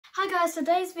Hi guys,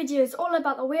 today's video is all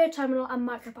about the Wio Terminal and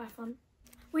MicroPython.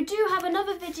 We do have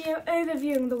another video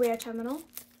overviewing the Wio Terminal,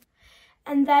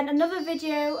 and then another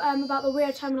video about the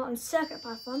Wio Terminal and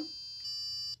CircuitPython,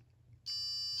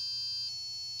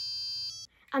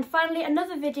 and finally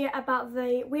another video about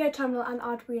the Wio Terminal and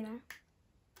Arduino.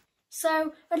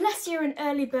 So unless you're an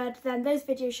early bird, then those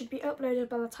videos should be uploaded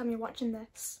by the time you're watching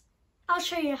this. I'll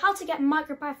show you how to get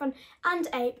MicroPython and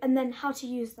Ape and then how to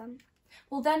use them.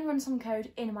 We'll then run some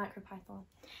code in MicroPython.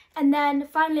 And then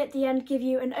finally at the end give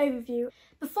you an overview.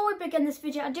 Before we begin this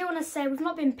video, I do want to say we've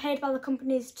not been paid by the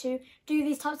companies to do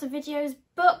these types of videos,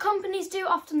 but companies do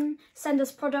often send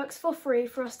us products for free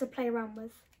for us to play around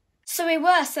with. So we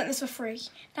were sent this for free.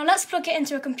 Now let's plug it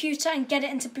into a computer and get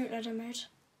it into bootloader mode.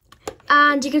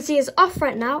 And you can see it's off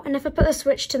right now, and if I put the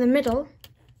switch to the middle,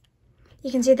 you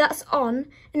can see that's on,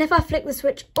 and if I flick the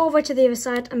switch all the way to the other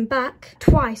side and back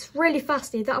twice, really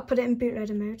fastly, that'll put it in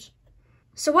bootloader mode.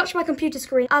 So watch my computer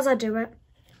screen as I do it.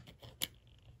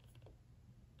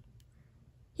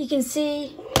 You can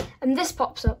see, and this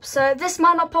pops up. So this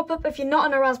might not pop up if you're not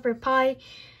on a Raspberry Pi.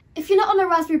 If you're not on a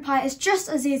Raspberry Pi, it's just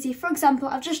as easy. For example,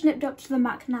 I've just nipped up to the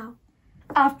Mac now.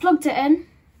 I've plugged it in,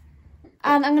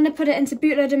 and I'm going to put it into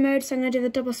bootloader mode, so I'm going to do the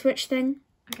double switch thing.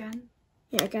 Again?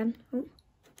 Yeah, again. Oh.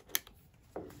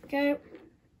 Go,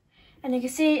 and you can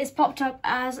see it's popped up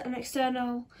as an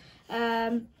external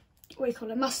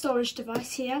mass storage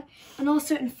device here, and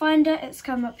also in Finder it's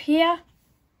come up here,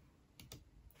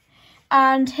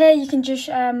 and here you can just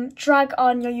drag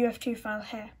on your UF2 file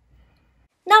here.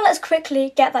 Now let's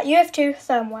quickly get that UF2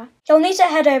 firmware. You'll need to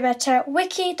head over to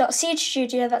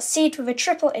wiki.seedstudio, that's seed with a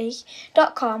triple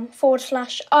e.com/RGPy,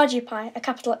 a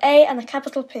capital A and a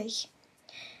capital P.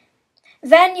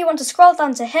 Then you want to scroll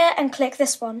down to here and click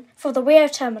this one for the Wio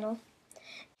Terminal.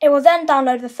 It will then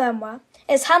download the firmware.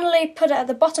 It's handily put it at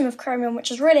the bottom of Chromium, which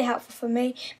is really helpful for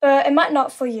me, but it might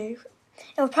not for you.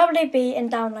 It will probably be in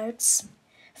downloads.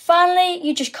 Finally,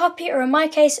 you just copy, or in my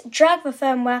case, drag the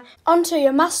firmware onto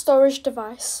your mass storage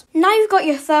device. Now you've got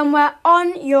your firmware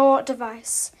on your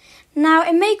device. Now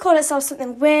it may call itself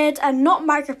something weird and not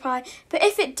MicroPy, but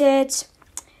if it did,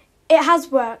 it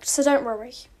has worked, so don't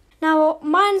worry. Now,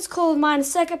 mine's called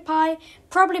CircuitPy,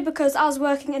 probably because I was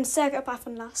working in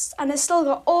CircuitPython last, and it's still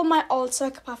got all my old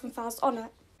CircuitPython files on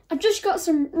it. I've just got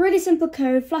some really simple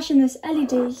code flashing this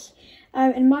LED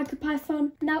in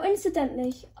MicroPython. Now,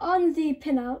 incidentally, on the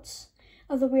pinout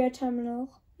of the Wio Terminal,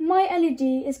 my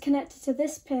LED is connected to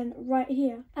this pin right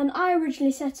here, and I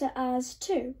originally set it as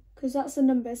 2, because that's the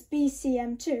numbers,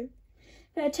 BCM2.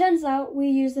 But it turns out we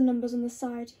use the numbers on the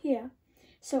side here.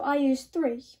 So I use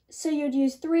 3. So you'd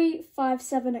use 3, 5,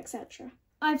 7, etc.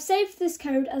 I've saved this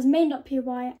code as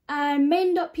main.py, and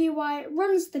main.py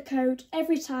runs the code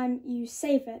every time you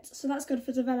save it. So that's good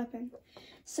for developing.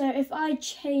 So if I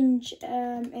change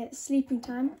its sleeping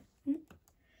time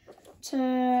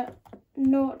to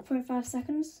 0.5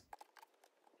 seconds,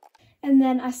 and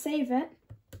then I save it,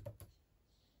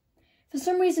 for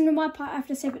some reason in my part I have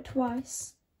to save it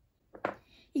twice.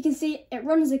 You can see it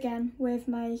runs again with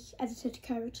my edited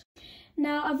code.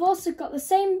 Now I've also got the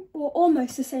same, or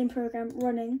almost the same program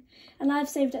running, and I've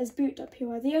saved it as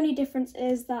boot.py. The only difference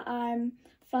is that I'm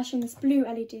flashing this blue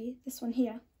LED, this one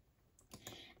here.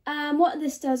 What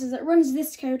this does is it runs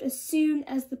this code as soon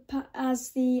as the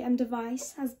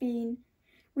device has been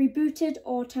rebooted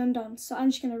or turned on. So I'm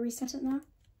just going to reset it now.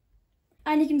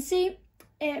 And you can see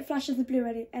it flashes the blue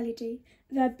LED,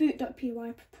 the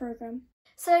boot.py program.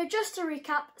 So just to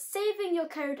recap, saving your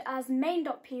code as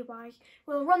main.py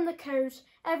will run the code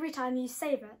every time you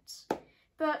save it.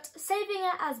 But saving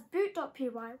it as boot.py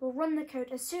will run the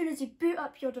code as soon as you boot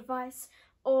up your device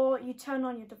or you turn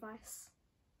on your device.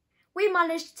 We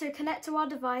managed to connect to our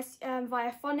device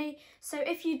via Funny, so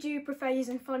if you do prefer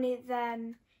using Funny,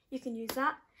 then you can use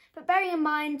that. But bearing in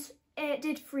mind, it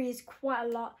did freeze quite a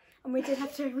lot, and we did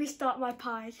have to restart my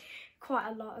Pi quite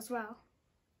a lot as well.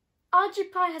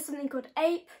 RGPy has something called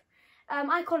Ape.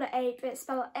 I call it Ape, it's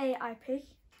spelled A-I-P.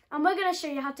 And we're going to show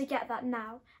you how to get that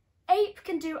now. Ape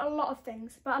can do a lot of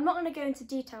things, but I'm not going to go into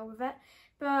detail with it.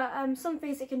 But some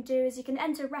things it can do is you can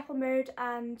enter REPL mode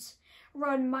and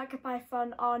run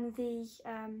MicroPython on the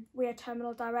Wio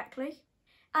Terminal directly.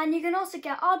 And you can also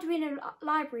get Arduino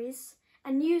libraries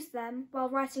and use them while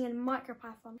writing in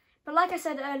MicroPython. But like I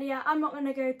said earlier, I'm not going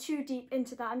to go too deep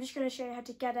into that. I'm just going to show you how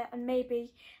to get it and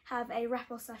maybe have a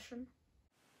REPL session.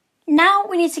 Now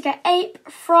we need to get Ape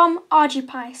from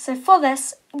RGPy. So for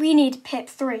this, we need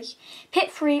pip3.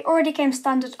 Pip3 already came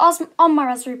standard on my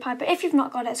Raspberry Pi, but if you've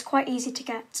not got it, it's quite easy to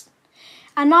get.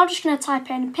 And now I'm just going to type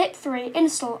in pip3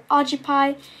 install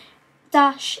RGPy-ape.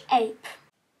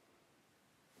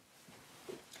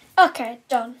 Okay,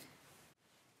 done.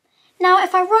 Now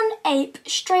if I run ape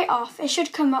straight off, it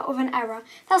should come up with an error.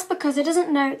 That's because it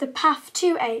doesn't know the path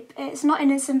to ape. It's not in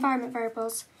its environment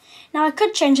variables. Now I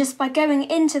could change this by going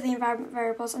into the environment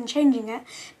variables and changing it,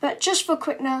 but just for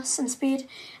quickness and speed,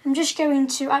 I'm just going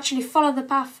to actually follow the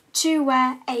path to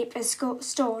where ape is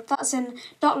stored. That's in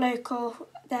 .local,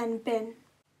 then bin.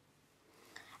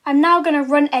 I'm now going to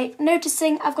run ape,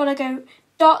 noticing I've got to go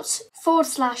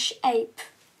 ./ape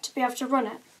to be able to run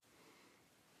it.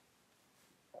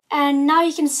 And now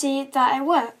you can see that it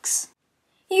works.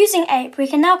 Using ape, we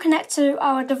can now connect to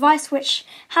our device which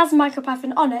has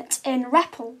MicroPython on it in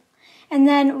REPL, and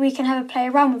then we can have a play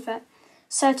around with it.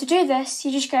 So to do this,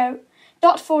 you just go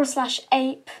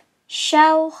 ./ape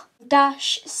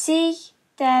shell-c,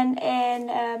 then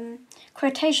in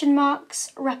quotation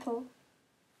marks REPL.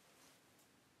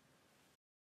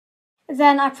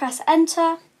 Then I press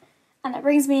enter, and it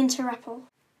brings me into REPL.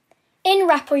 In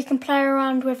REPL you can play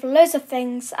around with loads of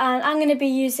things, and I'm going to be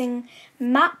using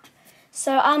map.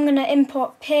 So I'm going to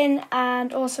import pin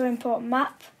and also import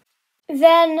map.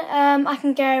 Then I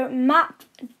can go map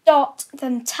dot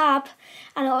then tab,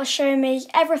 and it'll show me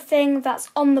everything that's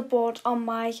on the board on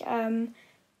my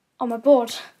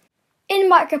board. In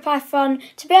MicroPython,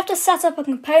 to be able to set up a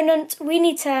component, we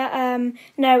need to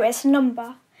know its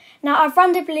number. Now I've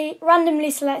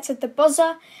randomly selected the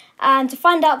buzzer, and to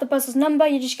find out the buzzer's number,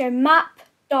 you just go map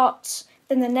dot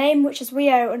then the name, which is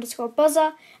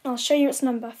Wio_buzzer, and I'll show you its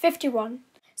number, 51.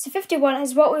 So 51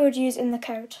 is what we would use in the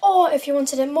code. Or if you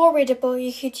wanted it more readable,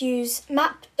 you could use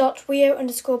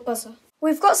map.wio_buzzer.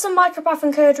 We've got some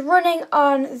MicroPython code running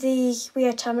on the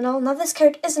Wio terminal. Now this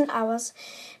code isn't ours,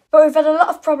 but we've had a lot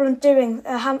of problem doing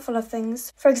a handful of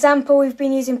things. For example, we've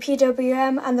been using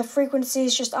PWM and the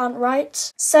frequencies just aren't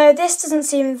right. So this doesn't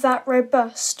seem that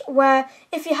robust, where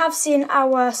if you have seen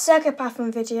our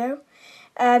CircuitPython video,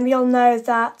 you'll know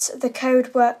that the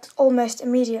code worked almost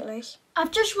immediately.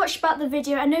 I've just watched back the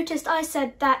video and noticed I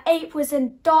said that ape was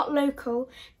in .local,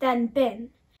 then bin.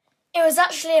 It was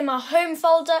actually in my home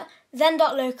folder, then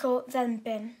 .local, then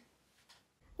bin.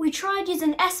 We tried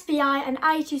using SBI and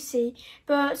I2C,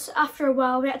 but after a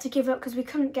while we had to give up because we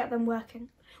couldn't get them working.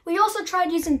 We also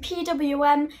tried using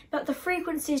PWM, but the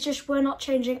frequencies just were not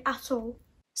changing at all.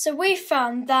 So we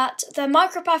found that the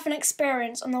MicroPython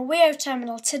experience on the Wio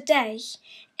terminal today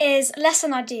is less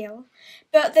than ideal,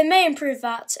 but they may improve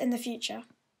that in the future.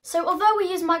 So although we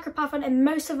use MicroPython in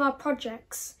most of our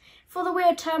projects, for the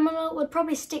Wio terminal we'll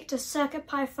probably stick to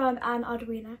CircuitPython and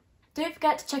Arduino. Don't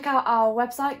forget to check out our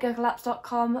website,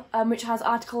 gurgleapps.com, which has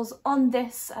articles on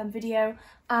this video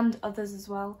and others as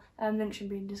well. Link should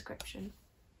be in the description.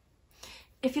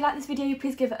 If you like this video,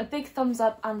 please give it a big thumbs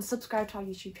up and subscribe to our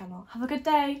YouTube channel. Have a good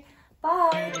day.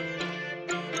 Bye.